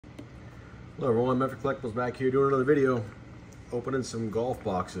Hello everyone, Medford Collectibles back here doing another video, opening some golf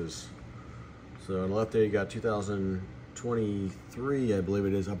boxes. So on the left there you got 2023, I believe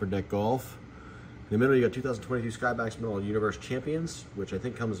it is, Upper Deck Golf. In the middle you got 2022 Skybox Middle Universe Champions, which I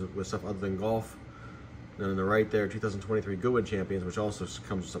think comes with stuff other than golf. And on the right there, 2023 Goodwin Champions, which also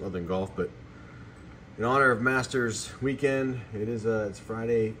comes with stuff other than golf. But in honor of Masters weekend, it's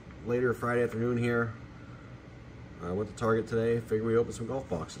Friday, later Friday afternoon here. I went to Target today, figured we open some golf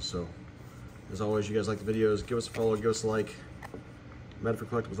boxes. So as always, you guys like the videos, give us a follow, give us a like. Medford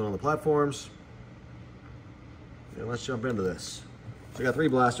Collectibles on all the platforms. And let's jump into this. So I got 3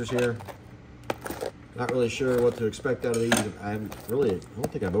 blasters here. Not really sure what to expect out of these. I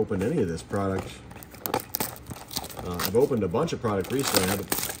don't think I've opened any of this product. I've opened a bunch of product recently. I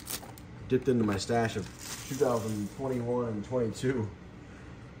haven't dipped into my stash of 2021 and 22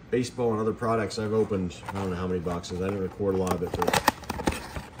 baseball and other products. I've opened, I don't know how many boxes. I didn't record a lot of it, but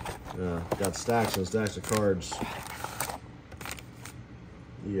got stacks and stacks of cards.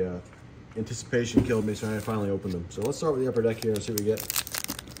 The anticipation killed me, so I finally opened them. So let's start with the upper deck here and see what we get.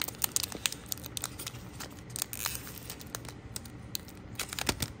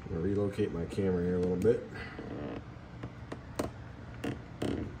 I'm gonna relocate my camera here a little bit.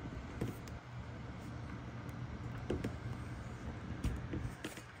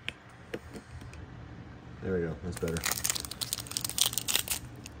 There we go, that's better.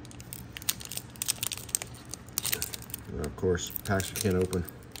 And of course, packs we can't open.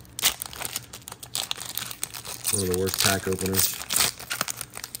 One of the worst pack openers.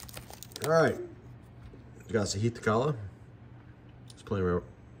 All right, we got Sahith Theegala. He's playing around.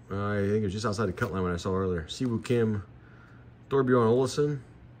 I think it was just outside the cut line when I saw earlier. Siwoo Kim, Thorbjorn Olesen,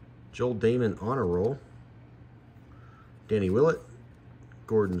 Joel Damon honor roll, Danny Willett,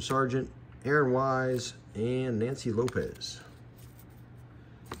 Gordon Sargent, Aaron Wise, and Nancy Lopez.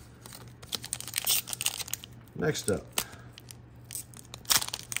 Next up,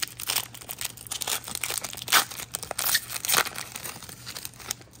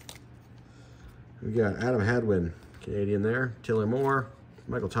 we got Adam Hadwin, Canadian there, Taylor Moore,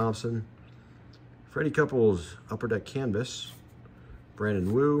 Michael Thompson, Freddie Couples Upper Deck Canvas,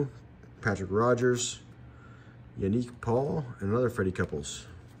 Brandon Wu, Patrick Rogers, Yannick Paul, and another Freddie Couples.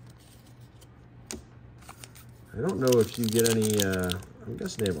 I don't know if you get any, I'm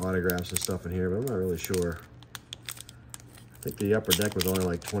guessing they have autographs and stuff in here, but I'm not really sure. I think the upper deck was only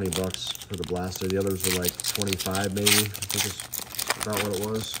like 20 bucks for the blaster. The others were like 25 maybe. I think it's about what it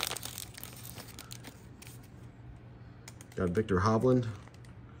was. Got Victor Hovland,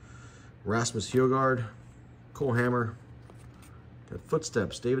 Rasmus Højgaard, Cole Hammer. Got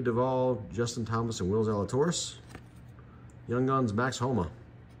Footsteps, David Duvall, Justin Thomas, and Will Zalatoris. Young Guns, Max Homa.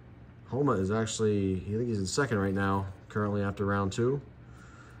 Homa is actually, I think he's in second right now, currently after round 2.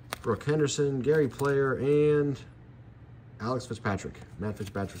 Brooke Henderson, Gary Player, and Alex Fitzpatrick, Matt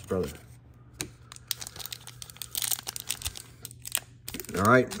Fitzpatrick's brother. All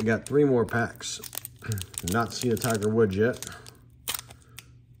right, we got 3 more packs. Not seen a Tiger Woods yet.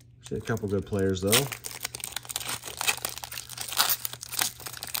 Seen a couple good players though.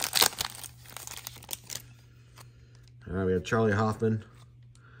 All right, we have Charlie Hoffman,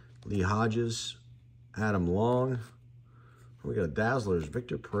 Lee Hodges, Adam Long. We got Dazzlers,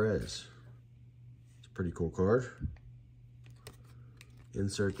 Victor Perez. It's a pretty cool card.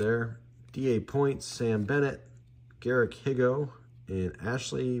 Insert there. D.A. Points, Sam Bennett, Garrick Higo, and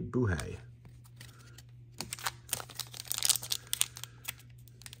Ashley Buhay.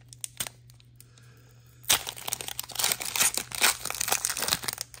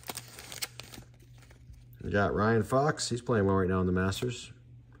 We got Ryan Fox. He's playing well right now in the Masters.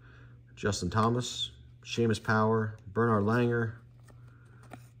 Justin Thomas, Seamus Power, Bernard Langer,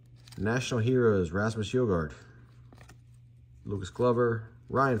 National Heroes, Rasmus Højgaard, Lucas Glover,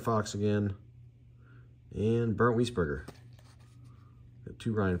 Ryan Fox again, and Bernd Wiesberger. Got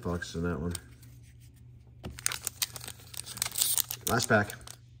 2 Ryan Foxes in that one. Last pack.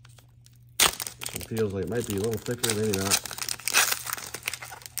 It feels like it might be a little thicker, maybe not.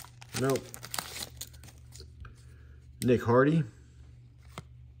 Nope. Nick Hardy,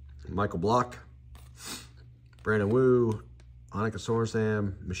 Michael Block, Brandon Wu, Annika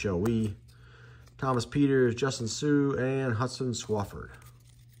Sorenstam, Michelle Wee, Thomas Peters, Justin Sue, and Hudson Swafford.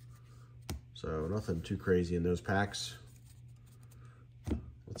 So nothing too crazy in those packs.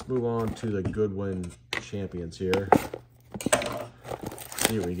 Let's move on to the Goodwin Champions here.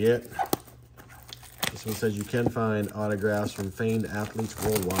 See what we get. This one says you can find autographs from famed athletes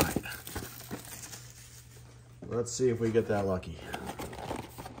worldwide. Let's see if we get that lucky.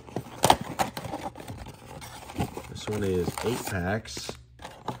 This one is 8 packs.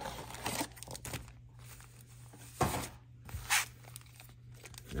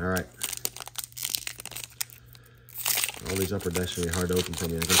 All right. All these upper decks are going to be hard to open for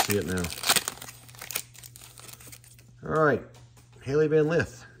me. I can see it now. All right. Haley Van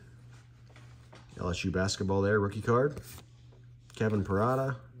Lith. LSU basketball there, rookie card. Kevin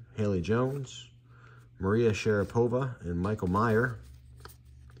Parada, Haley Jones, Maria Sharapova, and Michael Meyer.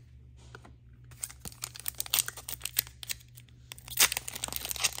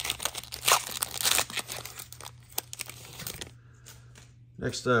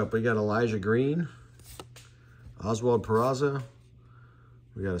 Next up, we got Elijah Green, Oswald Peraza.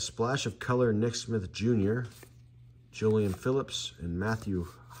 We got a splash of color, Nick Smith Jr., Julian Phillips, and Matthew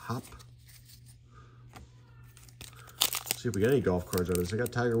Hopp. See if we get any golf cards out of this. I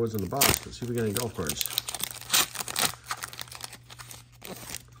got Tiger Woods in the box. Let's see if we get any golf cards.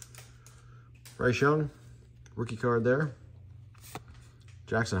 Bryce Young, rookie card there.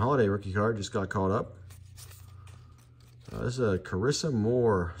 Jackson Holiday rookie card, just got called up. This is a Carissa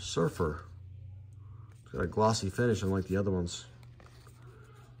Moore Surfer. It's got a glossy finish unlike the other ones.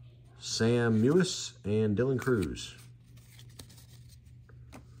 Sam Mewis and Dylan Cruz.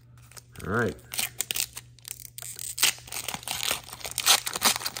 All right.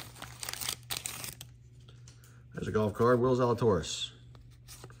 There's a golf card, Will Zalatoris.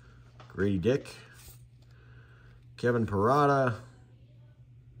 Grady Dick. Kevin Parada.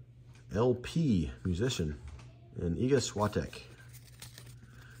 LP, musician. And Iga Swiatek.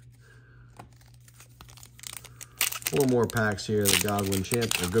 4 more packs here,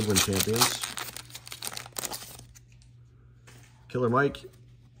 the Goodwin champions. Killer Mike,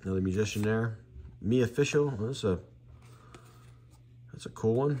 another musician there. Me Official, that's a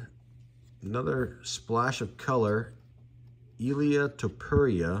cool one. Another splash of color, Ilia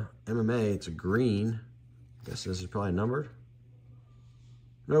Topuria, MMA, it's a green. I guess this is probably numbered.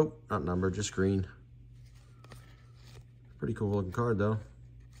 Nope, not numbered, just green. Pretty cool looking card though.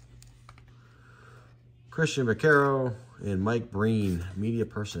 Christian Vaquero and Mike Breen, media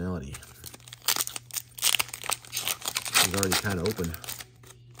personality. He's already kind of open.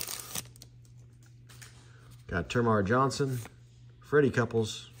 Got Termar Johnson, Freddie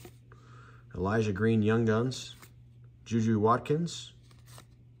Couples, Elijah Green, Young Guns, Juju Watkins,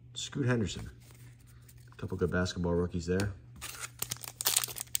 Scoot Henderson. A couple good basketball rookies there.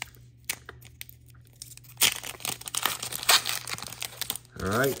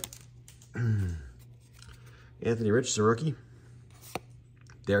 All right. Anthony Richardson, rookie.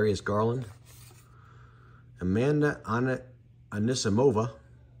 Darius Garland. Amanda Anisimova,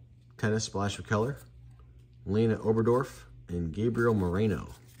 tennis splash of color. Lena Oberdorf and Gabriel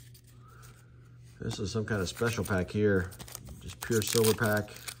Moreno. This is some kind of special pack here. Just pure silver pack.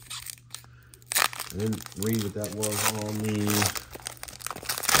 I didn't read what that was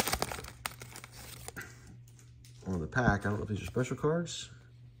on the pack. I don't know if these are special cards.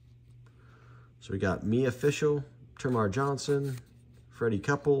 So we got Me Official, Termar Johnson, Freddie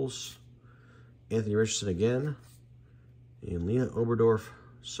Couples, Anthony Richardson again, and Lena Oberdorf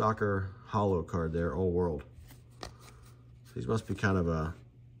soccer holo card there, all world. So these must be kind of a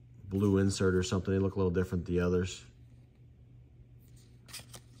blue insert or something. They look a little different than the others.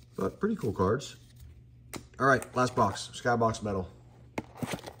 But pretty cool cards. All right, last box, Skybox Metal.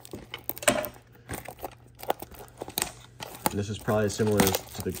 And this is probably similar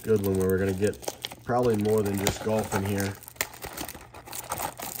to the good one where we're gonna get probably more than just golf in here.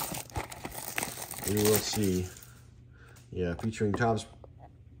 We will see. Yeah, featuring top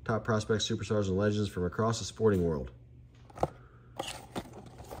prospects, superstars, and legends from across the sporting world.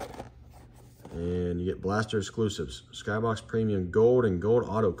 And you get Blaster exclusives, Skybox Premium Gold and Gold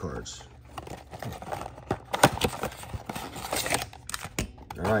Auto cards.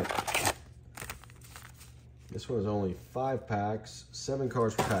 All right. This one is only 5 packs, 7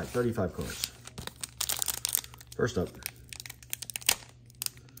 cards per pack, 35 cards. First up.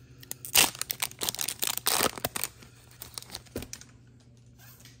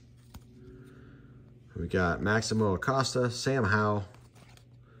 We got Maximo Acosta, Sam Howell,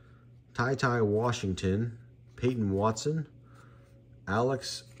 Ty Washington, Peyton Watson,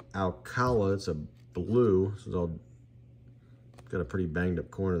 Alex Alcala, it's a blue, this is all got a pretty banged up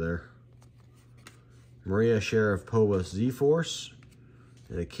corner there. Maria Sharapova Z-Force,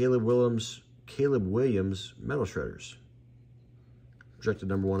 and a Caleb Williams Metal Shredders. Projected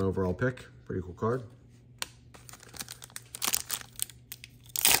 #1 overall pick. Pretty cool card.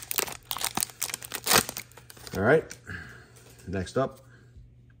 All right, next up,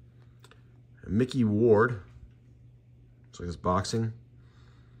 Mickey Ward. Looks like it's boxing.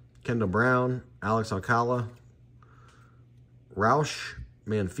 Kendall Brown, Alex Alcala, Roush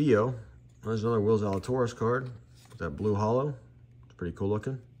Manfio. There's another Will Zalatoris card with that blue hollow. It's pretty cool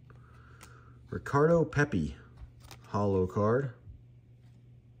looking. Ricardo Pepi, hollow card.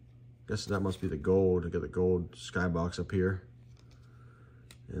 Guess that must be the gold. I got the gold skybox up here.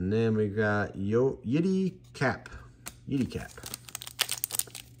 And then we got Yiddy Cap. Yiddy Cap.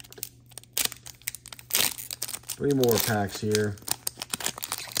 3 more packs here.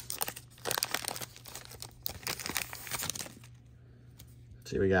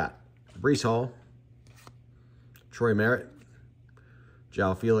 Let's see, we got Breece Hall, Troy Merritt,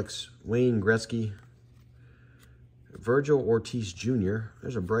 Joao Felix, Wayne Gretzky, Virgil Ortiz Jr.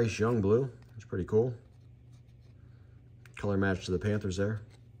 There's a Bryce Young blue. That's pretty cool. Color match to the Panthers there.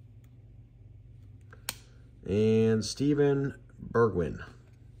 And Steven Bergwijn.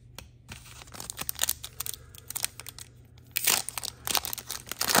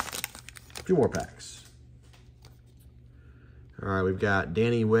 Two more packs. All right, we've got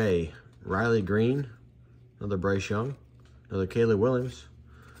Danny Way, Riley Green, another Bryce Young, another Caleb Williams,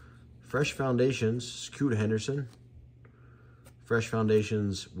 Fresh Foundations, Scoot Henderson, Fresh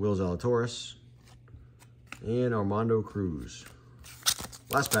Foundations, Will Zalatoris, and Armando Cruz.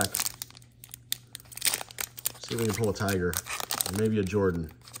 Last pack. See if we can pull a Tiger, or maybe a Jordan.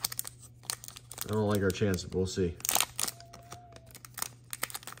 I don't like our chances, but we'll see.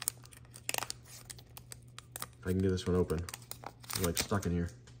 If I can get this one open. I'm like stuck in here.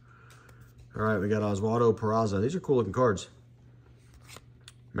 All right, we got Oswaldo Peraza. These are cool looking cards.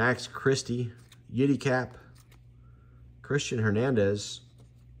 Max Christie, Yiddy Cap, Christian Hernandez.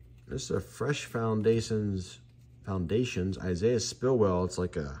 This is a Fresh Foundations, Isaiah Spillwell. It's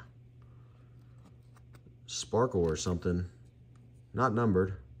like a sparkle or something. Not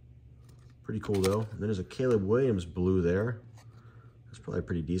numbered. Pretty cool though. And then there's a Caleb Williams blue there. That's probably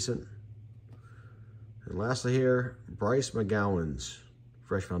pretty decent. And lastly here, Bryce McGowan's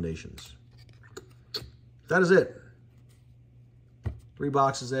Fresh Foundations. That is it. 3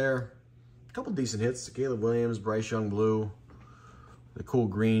 boxes there. A couple decent hits. Caleb Williams, Bryce Young blue, the cool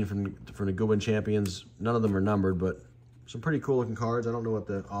green from the Goodwin Champions. None of them are numbered, but some pretty cool looking cards. I don't know what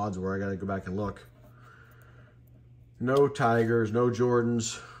the odds were. I got to go back and look. No Tigers, no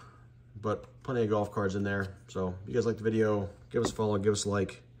Jordans, but plenty of golf cards in there. So if you guys like the video, give us a follow, give us a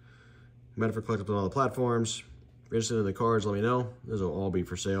like. Medford Collectibles on all the platforms. If you're interested in the cards, let me know. Those will all be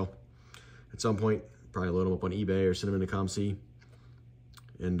for sale at some point. Probably load them up on eBay or send them into ComC.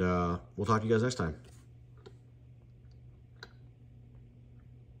 And we'll talk to you guys next time.